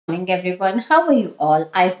Morning everyone, how are you all?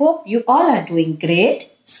 I hope you all are doing great.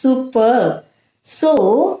 Superb.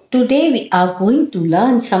 So today we are going to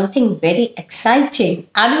learn something very exciting.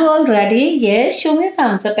 Are you all ready? Yes, show me a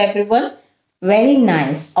thumbs up everyone. Very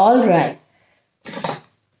nice. All right.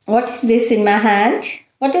 What is this in my hand?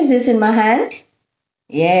 What is this in my hand?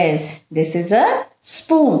 Yes, this is a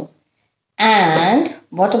spoon. And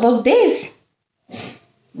what about this?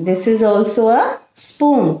 This is also a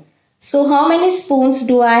spoon. So how many spoons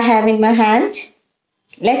do I have in my hand?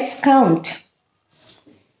 Let's count.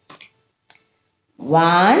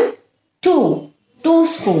 1, 2. 2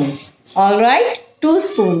 spoons. Alright? 2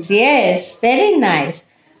 spoons. Yes. Very nice.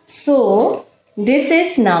 So this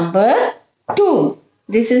is number 2.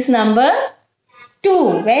 This is number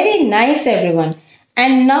 2. Very nice everyone.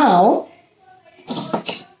 And now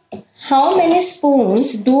how many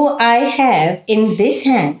spoons do I have in this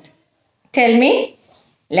hand? Tell me.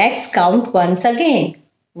 Let's count once again.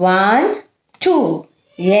 1, 2.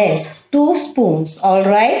 Yes, 2 spoons.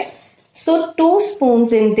 Alright. So 2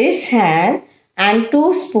 spoons in this hand and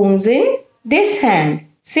 2 spoons in this hand.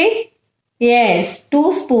 See? Yes,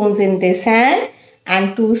 2 spoons in this hand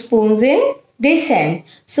and 2 spoons in this hand.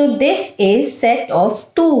 So this is set of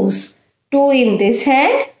 2s. 2 in this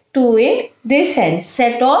hand, 2 in this hand.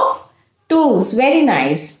 Set of 2s. Very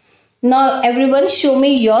nice. Now everyone show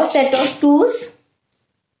me your set of 2s.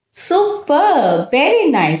 Superb.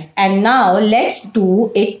 Very nice. And now let's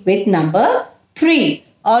do it with number 3.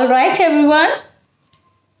 Alright everyone.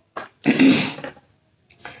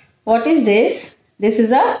 What is this? This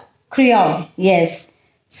is a crayon. Yes.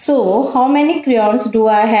 So how many crayons do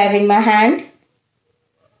I have in my hand?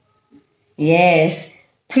 Yes.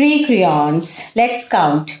 3 crayons. Let's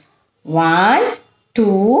count. 1,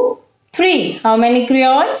 2, 3. How many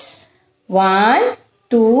crayons? 1,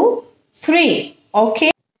 2, 3.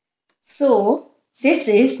 Okay. So, this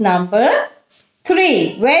is number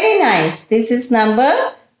 3. Very nice. This is number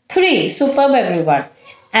 3. Superb everyone.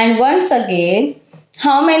 And once again,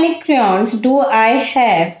 how many crayons do I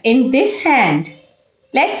have in this hand?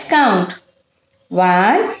 Let's count.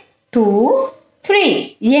 1, 2,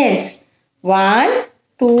 3. Yes. 1,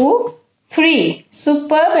 2, 3.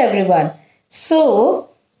 Superb everyone. So,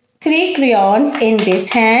 3 crayons in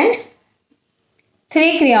this hand.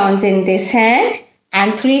 3 crayons in this hand.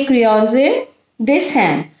 And 3 crayons in this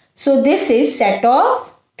hand. So this is set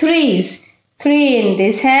of 3s. 3 in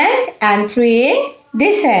this hand and 3 in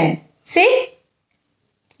this hand. See?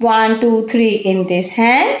 1, 2, 3 in this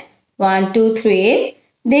hand. 1, 2, 3 in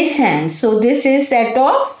this hand. So this is set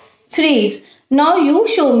of 3s. Now you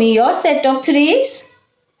show me your set of 3s.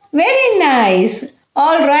 Very nice.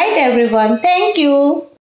 Alright everyone. Thank you.